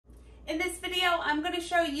In this video, I'm going to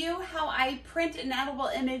show you how I print an edible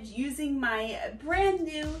image using my brand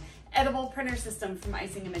new edible printer system from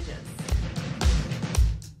Icing Images.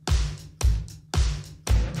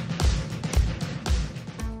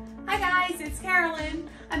 Hi guys, it's Karolyn.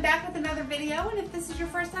 I'm back with another video, and if this is your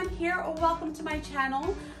first time here, welcome to my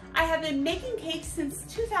channel. I have been making cakes since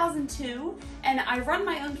 2002, and I run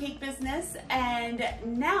my own cake business, and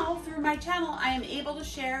now through my channel I am able to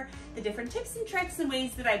share the different tips and tricks and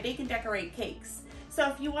ways that I bake and decorate cakes. So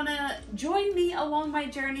if you want to join me along my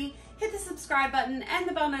journey, hit the subscribe button and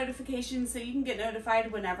the bell notification so you can get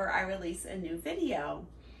notified whenever I release a new video.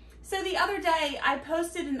 So the other day I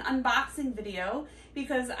posted an unboxing video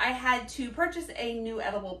because I had to purchase a new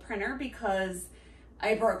edible printer because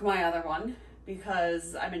I broke my other one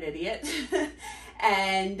because I'm an idiot.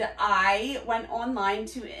 And I went online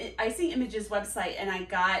to Icing Images website and I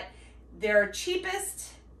got their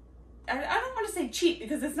cheapest, I don't want to say cheap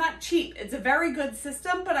because it's not cheap. It's a very good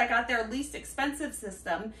system, but I got their least expensive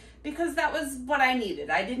system because that was what I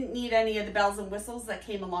needed. I didn't need any of the bells and whistles that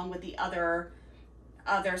came along with the other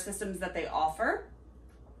systems that they offer.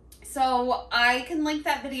 So I can link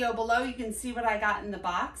that video below. You can see what I got in the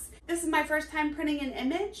box. This is my first time printing an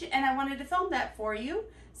image and I wanted to film that for you.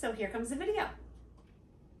 So here comes the video.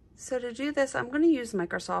 So to do this, I'm going to use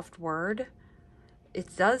Microsoft Word.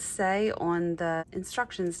 It does say on the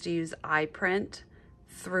instructions to use iPrint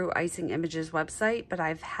through Icing Images website, but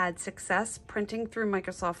I've had success printing through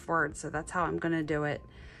Microsoft Word, so that's how I'm going to do it.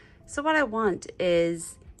 So what I want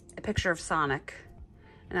is a picture of Sonic,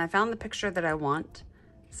 and I found the picture that I want.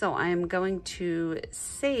 So I am going to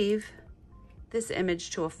save this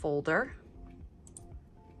image to a folder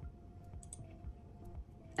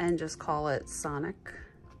and just call it Sonic.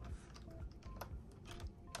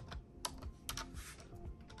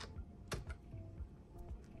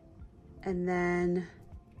 And then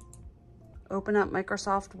open up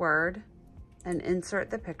Microsoft Word and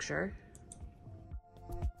insert the picture.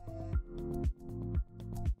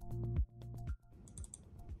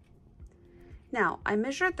 Now, I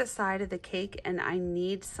measured the side of the cake and I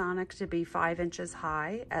need Sonic to be 5 inches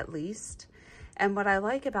high at least. And what I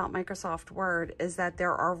like about Microsoft Word is that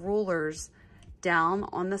there are rulers down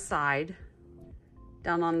on the side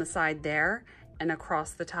there and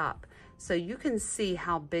across the top. So you can see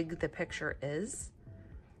how big the picture is.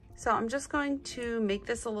 So I'm just going to make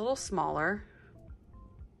this a little smaller.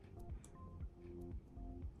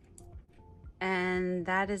 And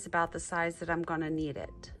that is about the size that I'm going to need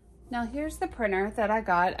it. Now here's the printer that I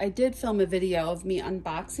got. I did film a video of me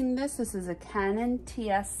unboxing this. This is a Canon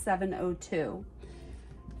TS702.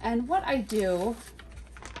 And what I do,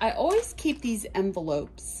 I always keep these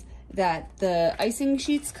envelopes that the icing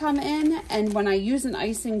sheets come in, and when I use an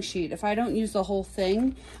icing sheet, if I don't use the whole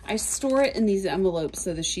thing, I store it in these envelopes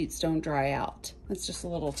so the sheets don't dry out. That's just a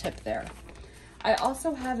little tip there. I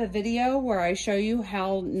also have a video where I show you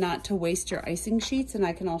how not to waste your icing sheets, and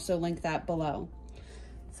I can also link that below.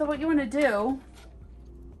 So what you want to do,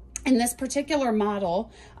 in this particular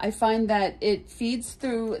model, I find that it feeds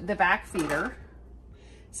through the back feeder.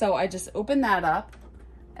 So I just open that up,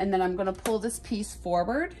 and then I'm going to pull this piece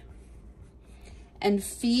forward and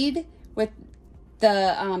feed with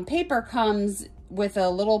the paper comes with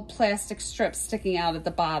a little plastic strip sticking out at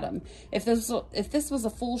the bottom. If this was a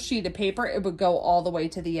full sheet of paper, it would go all the way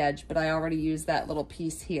to the edge, but I already used that little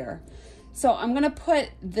piece here. So I'm going to put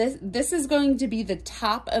this is going to be the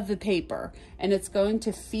top of the paper, and it's going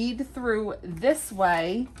to feed through this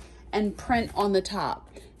way and print on the top.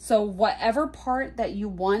 So whatever part that you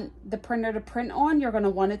want the printer to print on, you're going to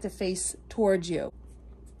want it to face towards you.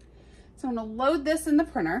 So I'm going to load this in the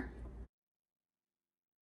printer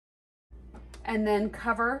and then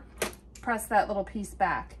press that little piece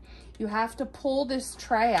back. You have to pull this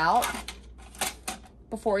tray out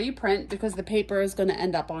before you print because the paper is going to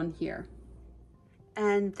end up on here.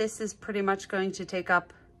 And this is pretty much going to take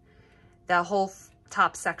up the whole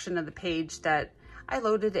top section of the page that I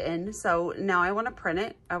loaded in. So now I want to print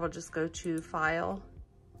it. I will just go to File,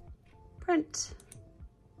 Print,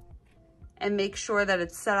 and make sure that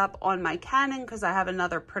it's set up on my Canon because I have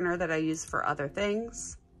another printer that I use for other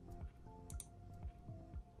things.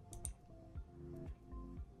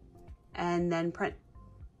 And then print.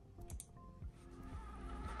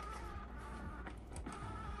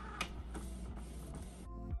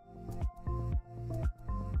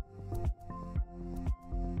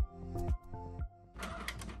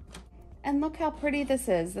 And look how pretty this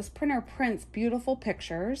is. This printer prints beautiful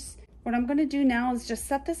pictures. What I'm going to do now is just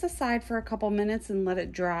set this aside for a couple minutes and let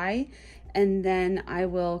it dry, and then I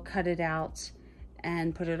will cut it out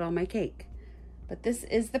and put it on my cake. But this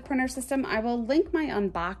is the printer system. I will link my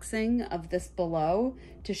unboxing of this below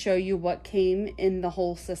to show you what came in the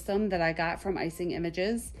whole system that I got from Icing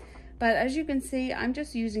Images. But as you can see, I'm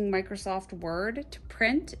just using Microsoft Word to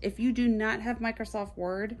print. If you do not have Microsoft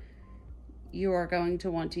Word, you are going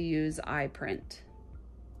to want to use iPrint.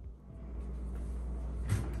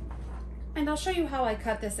 And I'll show you how I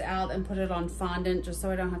cut this out and put it on fondant just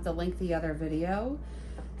so I don't have to link the other video.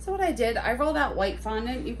 So what I did, I rolled out white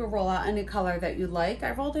fondant. You can roll out any color that you like. I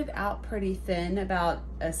rolled it out pretty thin, about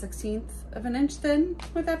a 1/16 of an inch thin,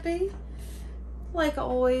 would that be? Like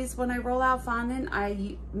always, when I roll out fondant,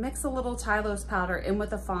 I mix a little Tylose powder in with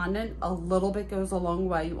the fondant. A little bit goes a long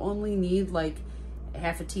way. You only need like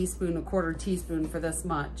half a teaspoon, a quarter teaspoon for this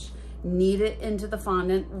much. Knead it into the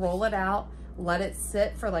fondant, roll it out, let it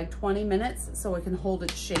sit for like 20 minutes so it can hold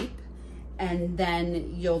its shape, and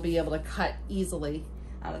then you'll be able to cut easily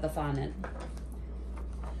out of the fondant.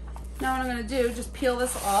 Now what I'm gonna do, just peel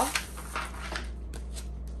this off,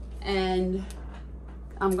 and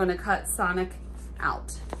I'm gonna cut Sonic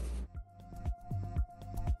out.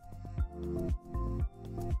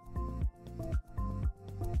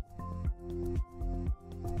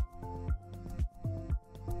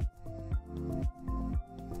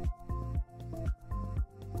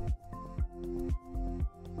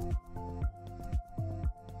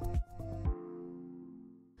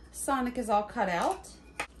 Sonic is all cut out.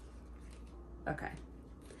 Okay,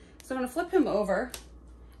 so I'm gonna flip him over.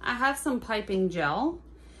 I have some piping gel.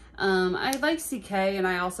 I like CK and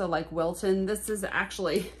I also like Wilton. This is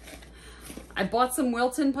actually, I bought some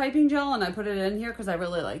Wilton piping gel and I put it in here because I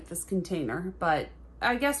really like this container, but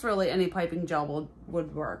I guess really any piping gel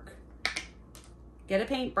would work. Get a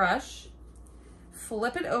paintbrush,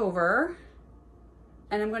 flip it over,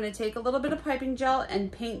 and I'm going to take a little bit of piping gel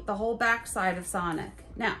and paint the whole back side of Sonic.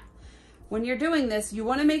 Now, when you're doing this, you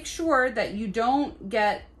want to make sure that you don't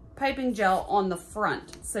get piping gel on the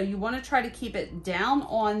front. So you want to try to keep it down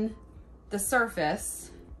on the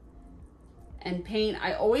surface and paint.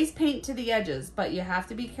 I always paint to the edges, but you have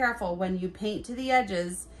to be careful when you paint to the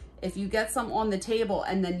edges. If you get some on the table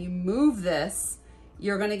and then you move this,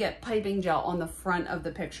 you're going to get piping gel on the front of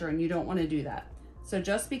the picture, and you don't want to do that. So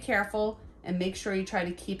just be careful and make sure you try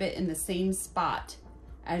to keep it in the same spot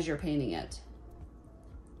as you're painting it.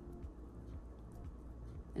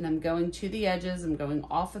 And I'm going to the edges, I'm going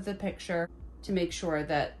off of the picture to make sure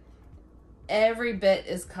that every bit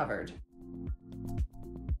is covered.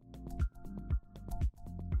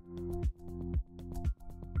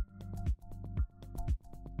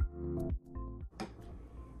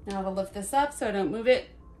 Now to lift this up so I don't move it,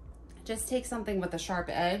 just take something with a sharp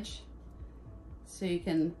edge so you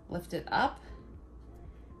can lift it up.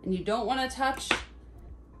 And you don't want to touch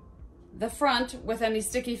the front with any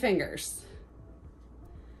sticky fingers.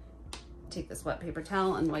 Take this wet paper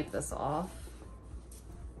towel and wipe this off.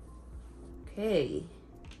 Okay.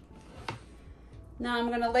 Now I'm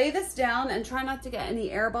going to lay this down and try not to get any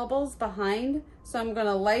air bubbles behind. So I'm going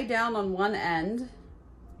to lay down on one end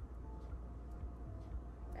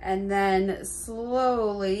and then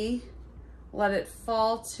slowly let it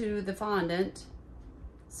fall to the fondant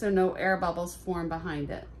so no air bubbles form behind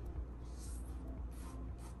it.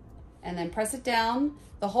 And then press it down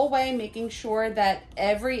the whole way, making sure that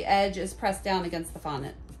every edge is pressed down against the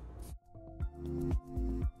fondant. And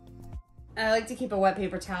I like to keep a wet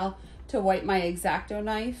paper towel to wipe my X-Acto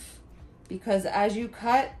knife, because as you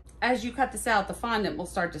cut this out, the fondant will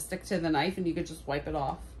start to stick to the knife and you could just wipe it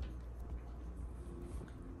off.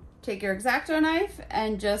 Take your X-Acto knife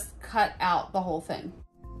and just cut out the whole thing.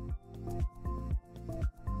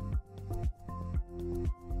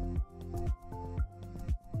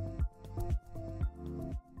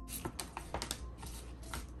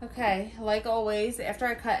 Okay, like always, after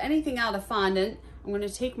I cut anything out of fondant, I'm going to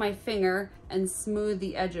take my finger and smooth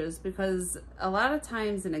the edges, because a lot of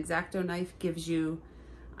times an X-Acto knife gives you,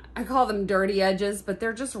 I call them dirty edges, but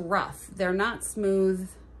they're just rough. They're not smooth.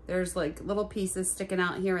 There's like little pieces sticking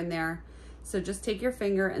out here and there. So just take your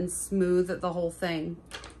finger and smooth the whole thing.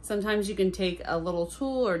 Sometimes you can take a little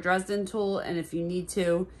tool or Dresden tool, and if you need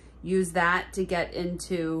to, use that to get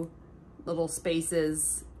into little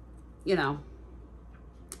spaces, you know,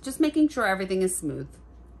 just making sure everything is smooth.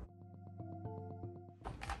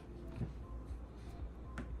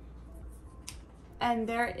 And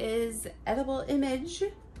there is edible image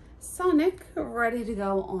Sonic ready to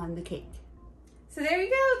go on the cake. So there you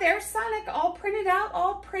go, there's Sonic all printed out,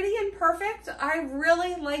 all pretty and perfect. I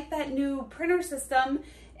really like that new printer system.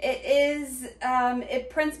 It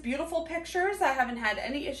prints beautiful pictures. I haven't had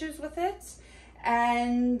any issues with it.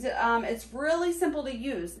 and it's really simple to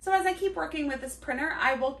use. So as I keep working with this printer,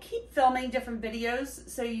 I will keep filming different videos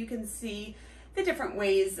so you can see the different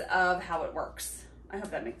ways of how it works. I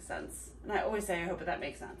hope that makes sense. And I always say I hope that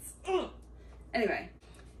makes sense. Anyway,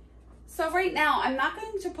 so right now I'm not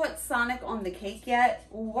going to put Sonic on the cake yet.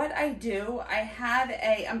 What I do,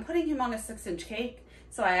 I'm putting him on a 6-inch cake.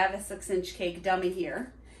 So I have a 6-inch cake dummy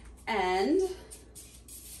here, and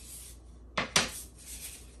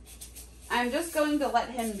I'm just going to let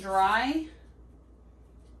him dry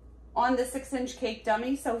on the 6-inch cake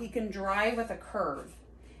dummy so he can dry with a curve.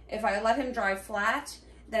 If I let him dry flat,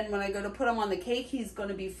 then when I go to put him on the cake, he's going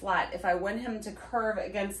to be flat. If I want him to curve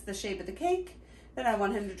against the shape of the cake, then I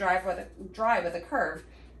want him to dry with a curve.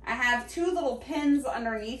 I have 2 little pins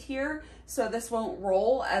underneath here, so this won't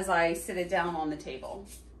roll as I sit it down on the table.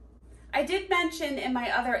 I did mention in my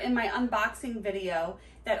unboxing video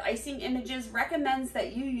that Icing Images recommends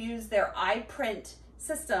that you use their iPrint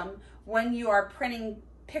system when you are printing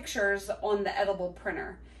pictures on the edible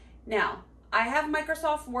printer. Now, I have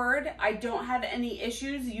Microsoft Word. I don't have any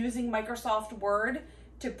issues using Microsoft Word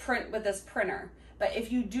to print with this printer. But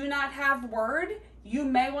if you do not have Word, you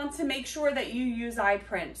may want to make sure that you use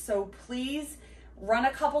iPrint. So please run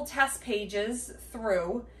a couple test pages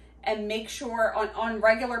through and make sure on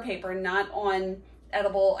regular paper, not on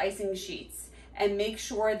edible icing sheets, and make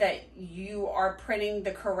sure that you are printing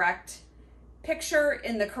the correct picture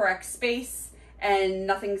in the correct space and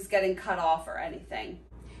nothing's getting cut off or anything.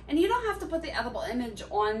 And you don't have to put the edible image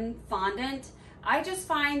on fondant. I just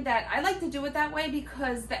find that I like to do it that way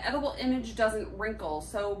because the edible image doesn't wrinkle.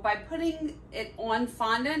 So by putting it on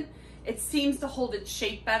fondant, it seems to hold its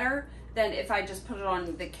shape better than if I just put it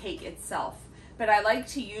on the cake itself. But I like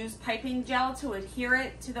to use piping gel to adhere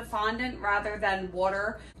it to the fondant rather than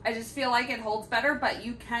water. I just feel like it holds better, but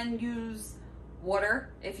you can use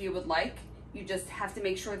water if you would like. You just have to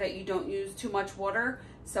make sure that you don't use too much water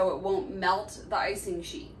so it won't melt the icing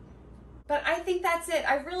sheet. But I think that's it.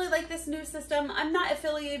 I really like this new system. I'm not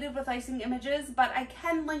affiliated with Icing Images, but I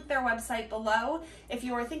can link their website below. If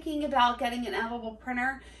you are thinking about getting an edible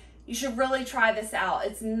printer, you should really try this out.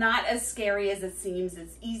 It's not as scary as it seems.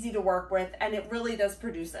 It's easy to work with, and it really does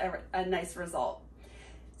produce a nice result.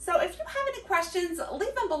 So if you have any questions,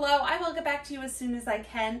 leave them below. I will get back to you as soon as I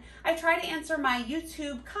can. I try to answer my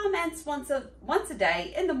YouTube comments once a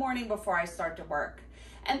day in the morning before I start to work.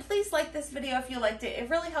 And please like this video if you liked it. It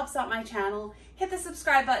really helps out my channel. Hit the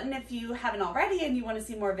subscribe button if you haven't already and you want to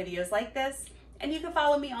see more videos like this. And you can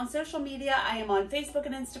follow me on social media. I am on Facebook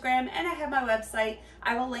and Instagram, and I have my website.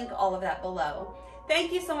 I will link all of that below.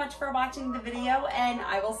 Thank you so much for watching the video, and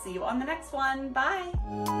I will see you on the next one.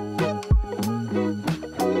 Bye.